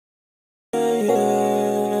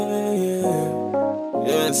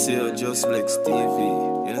I see you just like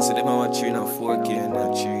TV. You know, so them are watching on 4K and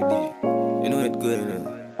not 3D. You know it good, you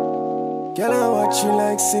know. Can I watch you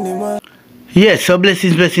like cinema? Yes, so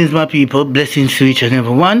blessings, my people. Blessings to each and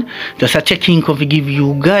every one. Just a check-in to give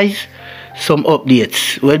you guys some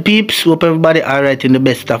updates. Well, peeps, hope everybody alright in the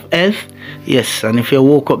best of health. Yes, and if you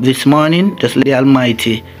woke up this morning, just let the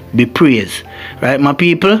Almighty be praised. Right, my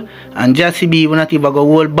people? And Jassy B, we're not even going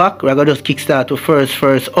to hold back. We're going to just kickstart the first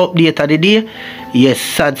update of the day. Yes,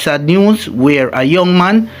 sad news where a young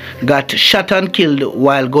man got shot and killed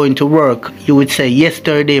while going to work. You would say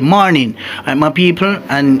yesterday morning. Right, my people?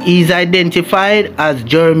 And he's identified as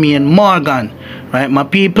Gvnmen Morgan. Right, my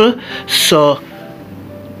people? So,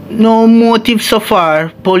 no motive so far.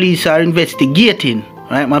 Police are investigating.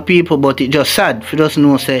 Right, my people? But it's just sad. If you just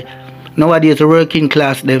know, say, nowadays the working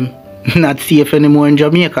class, them not safe anymore in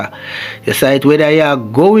Jamaica. It's like whether you are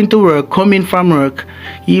going to work, coming from work,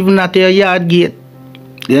 even at your yard gate,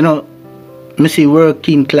 you know, me see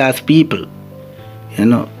working class people, you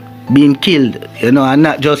know, being killed, you know, and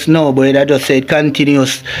not just now, but I just say it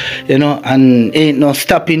continuous, you know, and ain't no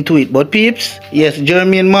stopping to it. But peeps, yes,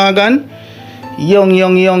 Gvnmen Morgan,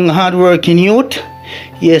 young, hard-working youth,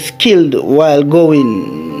 yes, killed while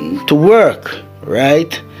going to work,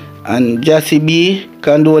 right? And Jassy B,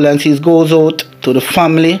 condolences goes out to the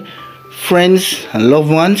family, friends and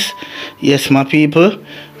loved ones. Yes, my people.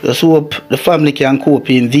 Just hope the family can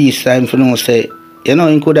cope in these times. For now, say, you know,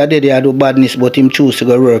 he could have did do badness, but him choose to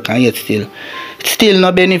go work, and yet still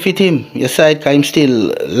not benefit him. Yes, I can him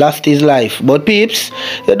still lost his life. But peeps,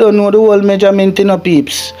 you don't know the whole measurement in a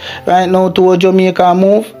peeps. Right now, to Jamaica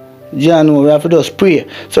move. Jano, we have to just pray.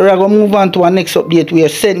 So we're going to move on to our next update where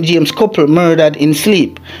St. James couple murdered in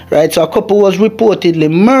sleep. Right, so a couple was reportedly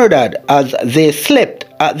murdered as they slept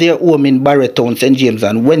at their home in Barretown, St. James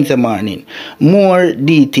on Wednesday morning. More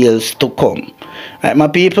details to come. Right, my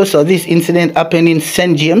people, so this incident happened in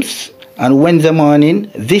St. James on Wednesday morning,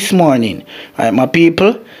 this morning. Right, my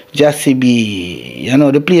people, just to be, you know,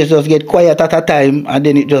 the place just get quiet at a time and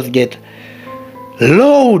then it just get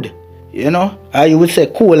loud. You know, or you would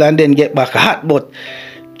say cool and then get back hot, but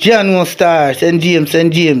January Star, St.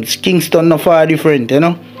 James, Kingston not far different, you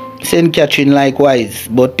know. St. Catherine likewise.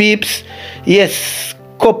 But peeps, yes,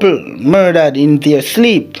 couple murdered in their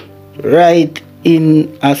sleep right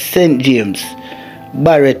in a St. James,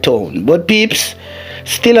 Barretown. But peeps,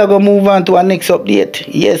 still I gonna move on to our next update.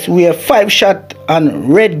 Yes, we have 5 shots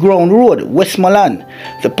on Red Ground Road, Westmoreland.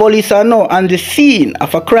 The police are now on the scene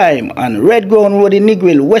of a crime on Red Ground Road in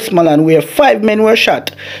Negril, Westmoreland, where 5 men were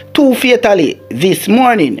shot, 2 fatally this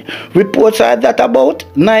morning. Reports are that about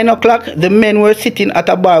 9 o'clock, the men were sitting at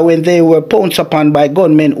a bar when they were pounced upon by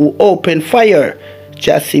gunmen who opened fire.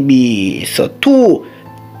 Jassy B. So 2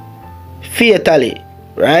 fatally,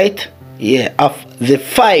 right? Yeah, of the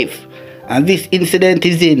 5. And this incident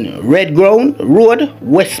is in Red Ground Road,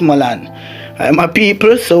 Westmoreland. My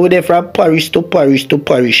people, so we're there from parish to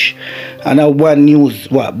parish. And one news,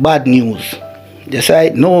 what? Bad news. Just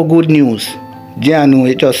right, no good news. Janu,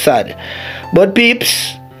 it's just sad. But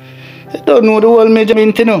peeps, I don't know the whole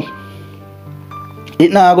measurement, you know.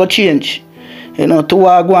 It now go change. You know, to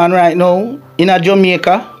what go on right now in a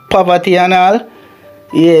Jamaica, poverty and all.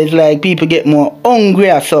 Yeah, it's like people get more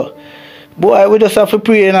hungry, so. Boy, we just have to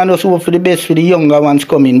pray and just hope for the best for the younger ones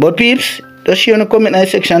coming. But peeps, just share in the comment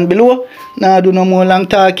section below. Now do no more long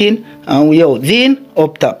talking. And we out. Zine,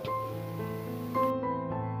 up top.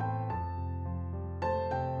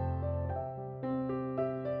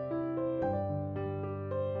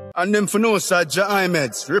 And them for no side,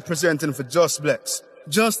 Gvnmen representing for Just Blacks.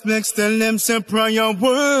 Just Blacks tell them say prayer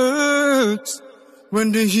works.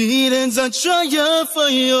 When the heathens are trying for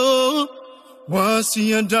you. Once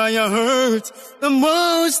you die, you hurt. The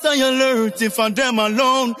most I alert. If I'm them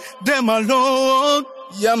alone.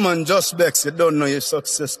 Yeah, man, Just Blacks, you don't know your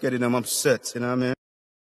success getting them upset, you know what I mean?